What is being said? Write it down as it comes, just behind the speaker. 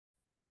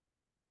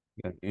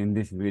In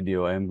this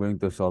video, I'm going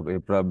to solve a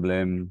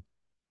problem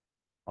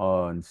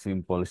on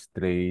simple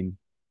strain,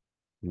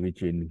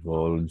 which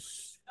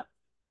involves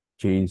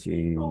change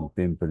in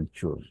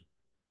temperature.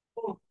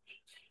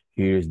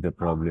 Here's the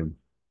problem.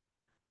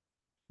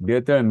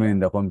 Determine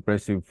the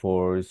compressive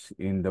force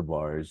in the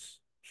bars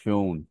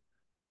shown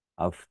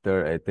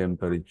after a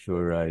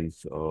temperature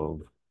rise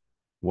of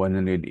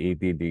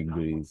 180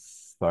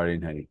 degrees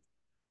Fahrenheit,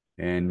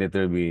 and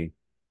determine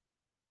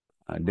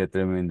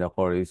the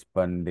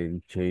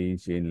corresponding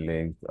change in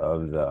length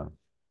of the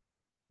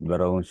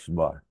bronze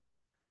bar.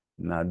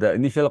 Now, the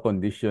initial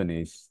condition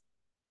is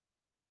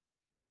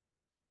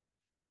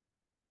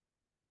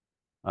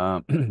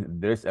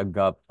there's a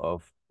gap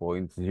of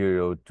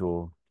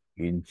 0.02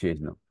 inches,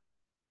 no,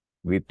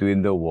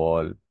 between the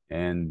wall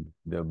and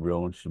the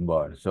bronze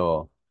bar.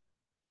 So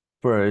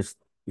first,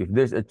 if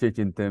there's a change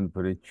in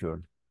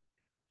temperature,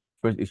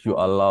 first is you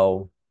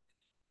allow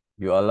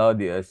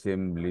the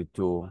assembly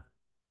to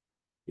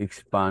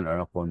expand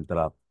or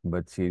contract.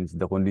 But since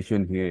the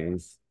condition here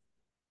is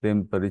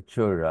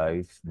temperature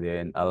rise,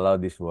 then allow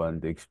this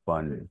one to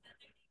expand.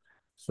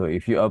 So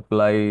if you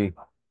apply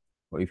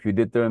or if you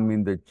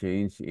determine the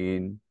change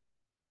in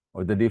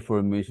or the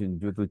deformation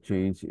due to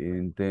change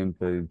in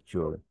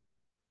temperature,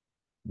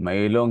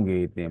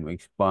 ma-elongate niya,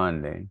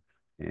 ma-expand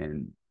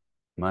and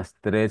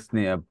ma-stretch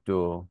niya up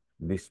to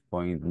this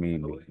point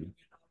maybe.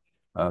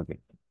 Okay.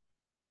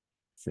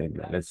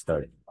 Sige, let's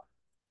start.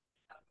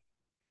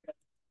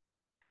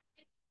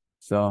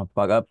 So,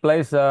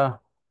 pag-apply sa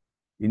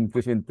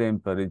increase in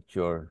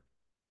temperature,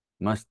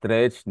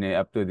 ma-stretch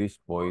niya up to this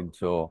point.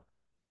 So,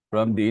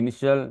 from the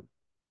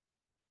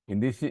in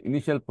this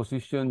initial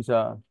position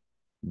sa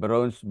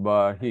bronze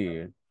bar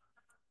here,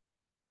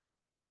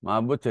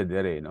 maabot siya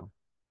dire, no?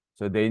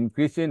 So, the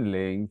increase in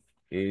length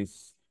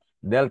is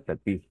delta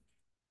T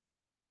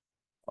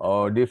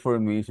or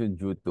deformation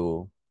due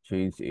to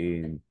change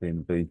in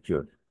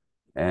temperature.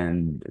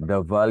 And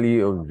the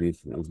value of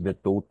this is the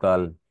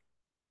total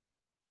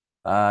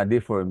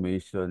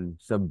deformation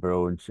sa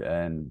bronze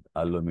and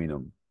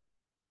aluminum.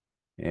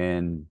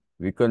 And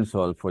we can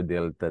solve for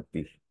delta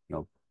T.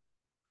 No?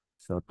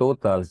 So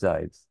total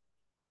size.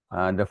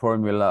 The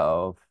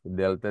formula of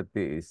delta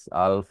T is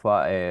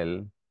alpha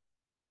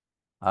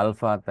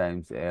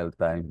times L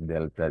times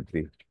delta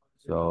T.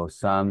 So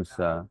sum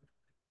sa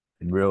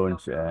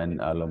bronze and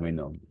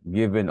aluminum.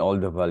 Given all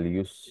the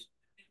values,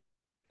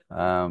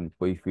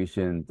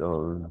 coefficient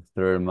of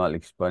thermal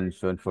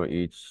expansion for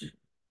each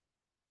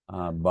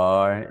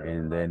bar,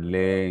 and then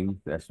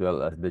length, as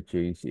well as the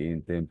change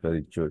in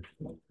temperature.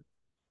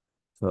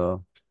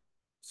 So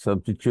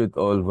substitute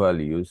all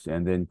values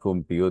and then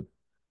compute.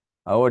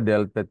 Our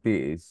delta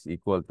T is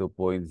equal to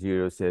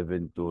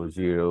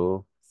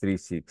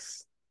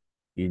 0.072036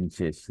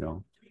 inches,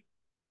 no?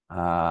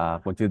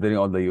 Considering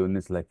all the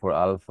units, like for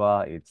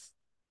alpha, it's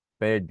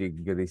per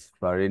degrees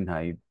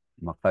Fahrenheit,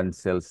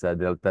 makancel sa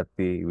delta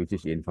T, which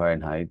is in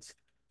Fahrenheit.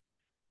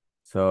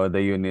 So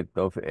the unit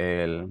of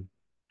L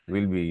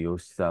will be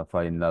used sa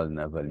final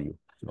na value.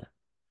 So,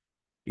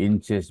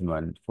 inches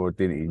man,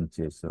 14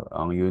 inches. So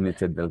ang unit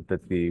sa delta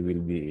T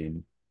will be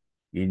in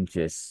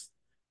inches.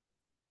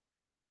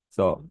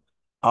 So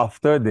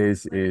after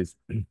this is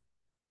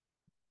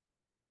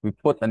we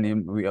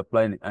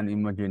apply an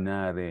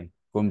imaginary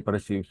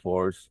compressive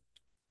force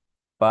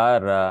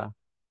para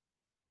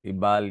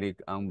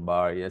ibalik ang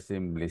bar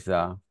assembly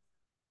sa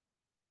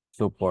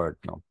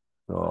support, no?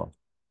 So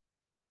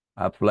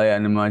apply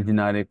an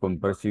imaginary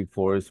compressive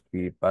force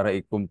P para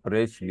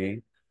i-compress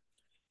ni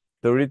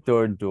to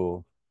return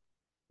to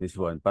this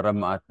one para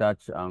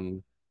ma-attach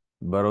ang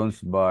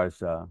bronze bar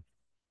sa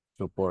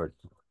support.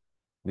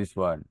 This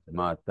one,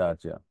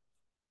 ma-attach siya.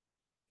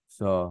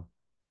 So,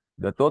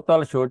 the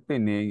total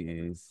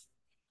shortening is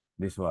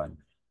this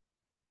one,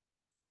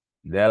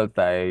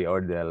 delta A or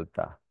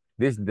delta.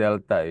 This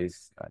delta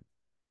is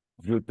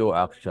due to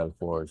axial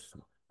force.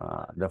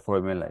 The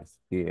formula is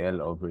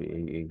PL over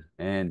AA.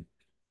 And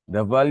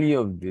the value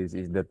of this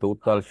is the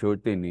total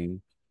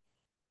shortening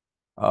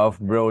of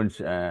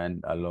bronze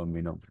and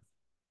aluminum.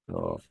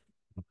 So,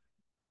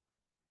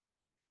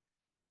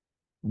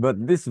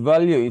 but this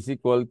value is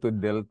equal to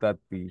delta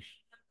T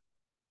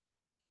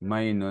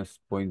minus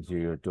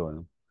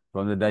 0.02.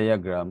 From the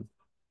diagram,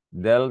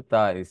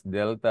 delta is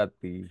delta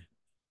T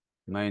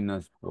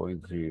minus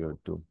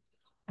 0.02.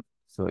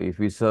 So if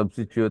we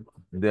substitute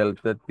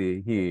delta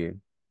T here,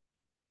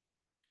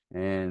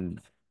 and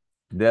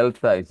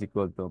delta is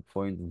equal to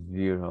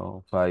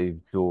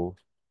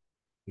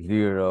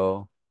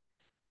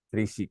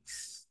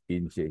 0.052036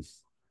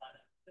 inches.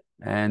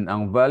 And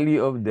ang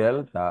value of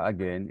delta,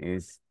 again,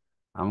 is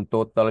ang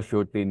total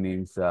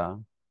shortening sa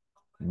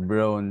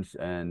bronze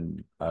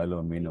and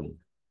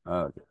aluminum.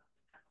 Okay.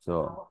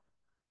 So,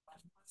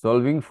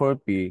 solving for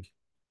P,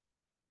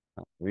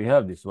 we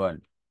have this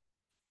one.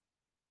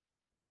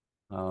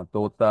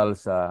 Total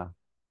sa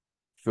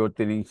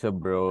shortening sa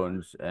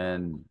bronze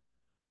and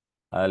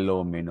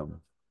aluminum.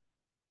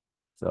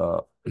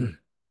 So,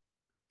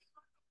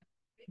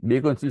 Be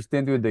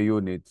consistent with the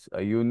units.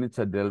 A unit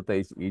sa delta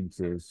is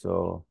inches.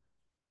 So,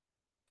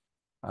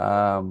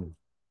 ang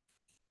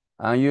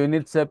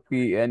unit sa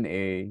P and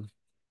A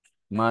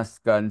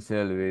must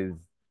cancel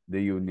with the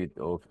unit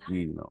of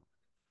P, no?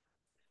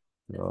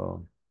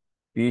 So,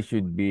 P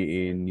should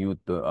be in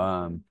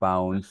Newton,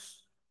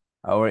 pounds.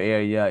 Our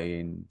area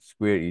in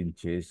square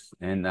inches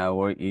and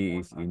our E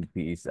is in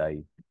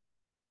PSI.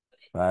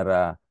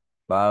 Para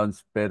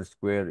pounds per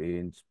square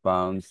inch,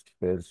 pounds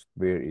per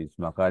square inch,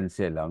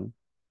 makancel lang.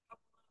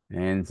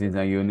 And since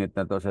ang unit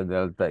na to sa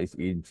delta is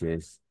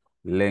inches,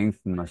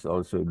 length must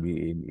also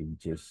be in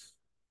inches.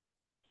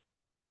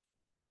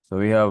 So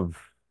we have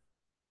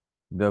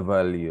the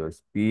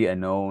values. P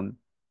unknown,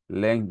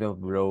 length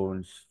of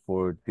bronze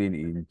 14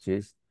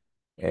 inches,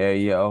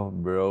 area of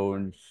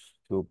bronze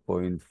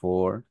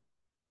 2.4,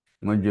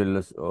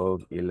 modulus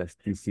of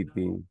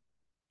elasticity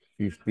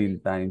 15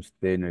 times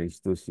 10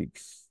 raised to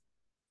 6.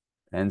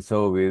 And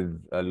so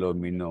with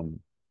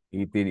aluminum,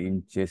 18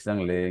 inches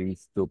ang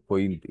length,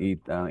 2.8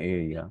 ang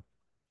area.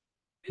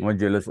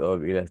 Modulus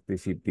of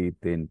elasticity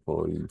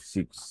 10.6.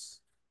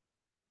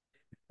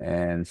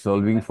 And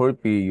solving for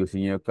P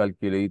using your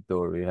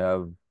calculator, we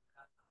have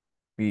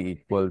P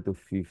equal to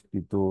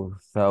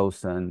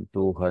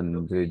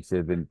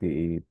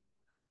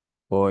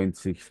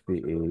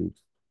 52,278.68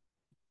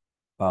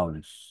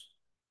 pounds.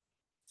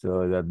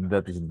 So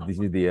this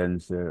is the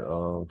answer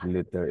of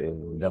letter A,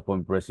 the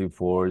compressive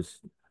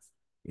force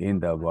in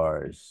the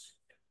bars.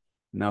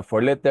 Now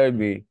for letter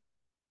B,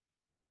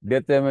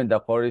 determine the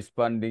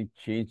corresponding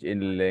change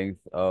in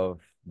length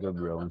of the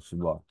bronze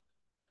bar.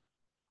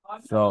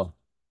 So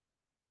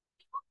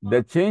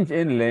the change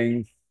in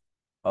length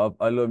of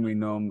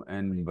aluminum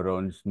and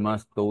bronze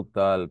must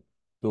total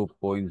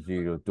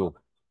 2.02.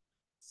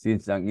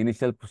 Since ang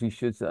initial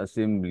position sa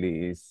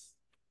assembly is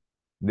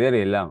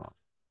dere lang.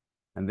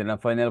 And then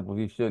ang final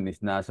position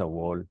is nasa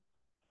wall.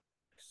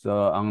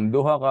 So ang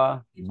duha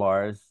ka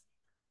bars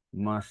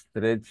must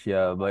stretch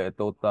siya by a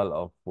total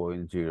of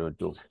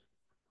 0.02.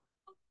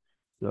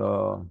 So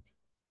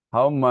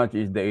how much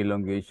is the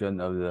elongation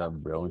of the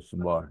bronze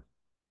bar?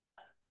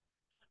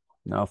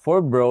 Now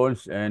for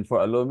bronze and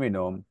for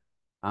aluminum,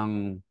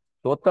 ang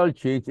total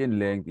change in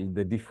length is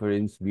the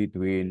difference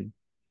between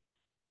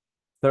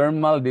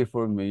thermal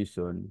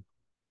deformation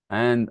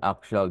and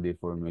axial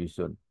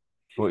deformation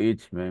for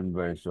each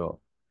member. So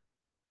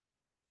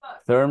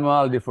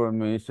thermal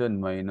deformation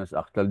minus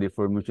axial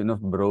deformation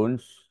of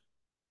bronze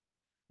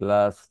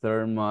plus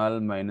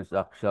thermal minus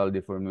axial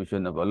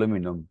deformation of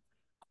aluminum.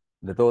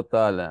 The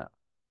total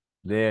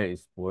there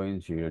is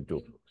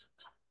 0.02.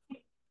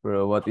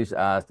 But what is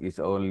asked is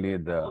only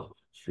the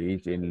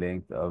change in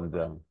length of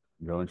the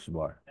bronze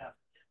bar.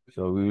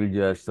 So we will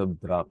just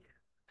subtract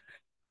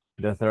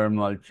the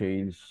thermal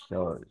change,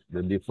 so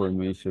the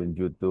deformation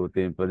due to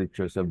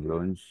temperatures of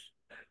bronze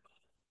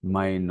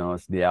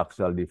minus the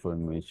axial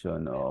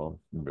deformation of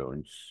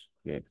bronze.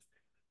 Okay.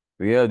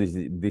 We have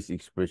this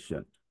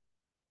expression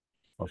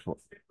of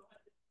okay.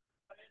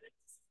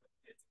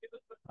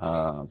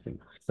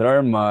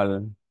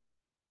 Thermal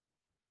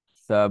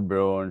sa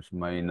bronze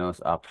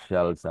minus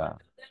axial sa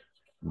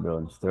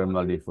bronze.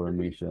 Thermal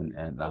deformation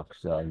and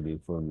axial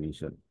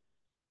deformation.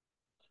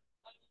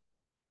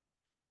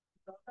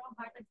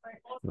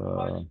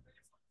 So,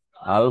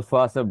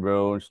 alpha sa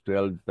bronze,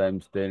 12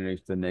 times 10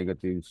 raised to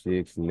negative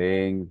 6.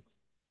 Length,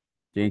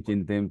 change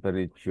in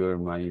temperature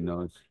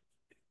minus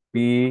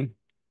P,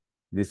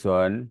 this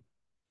one,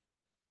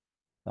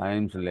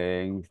 times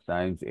length,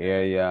 times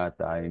area,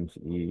 times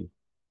E.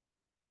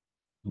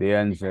 The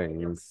answer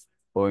is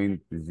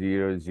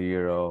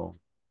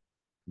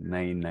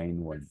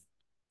 0.00991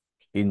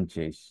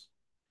 inches.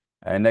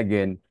 And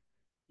again,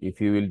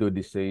 if you will do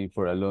the same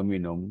for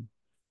aluminum,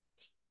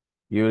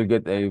 you will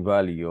get a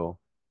value.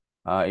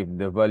 If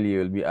the value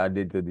will be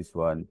added to this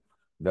one,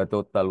 the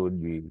total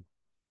would be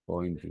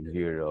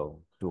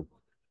 0.02.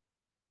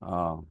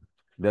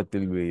 That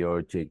will be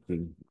your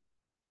checking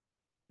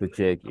to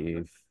check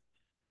if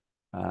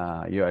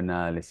your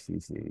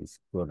analysis is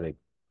correct.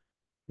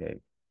 Okay.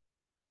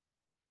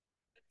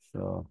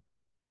 So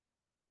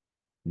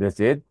that's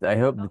it. I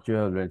hope that you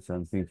have learned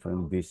something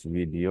from this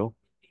video.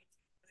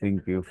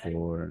 Thank you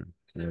for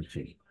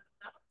watching.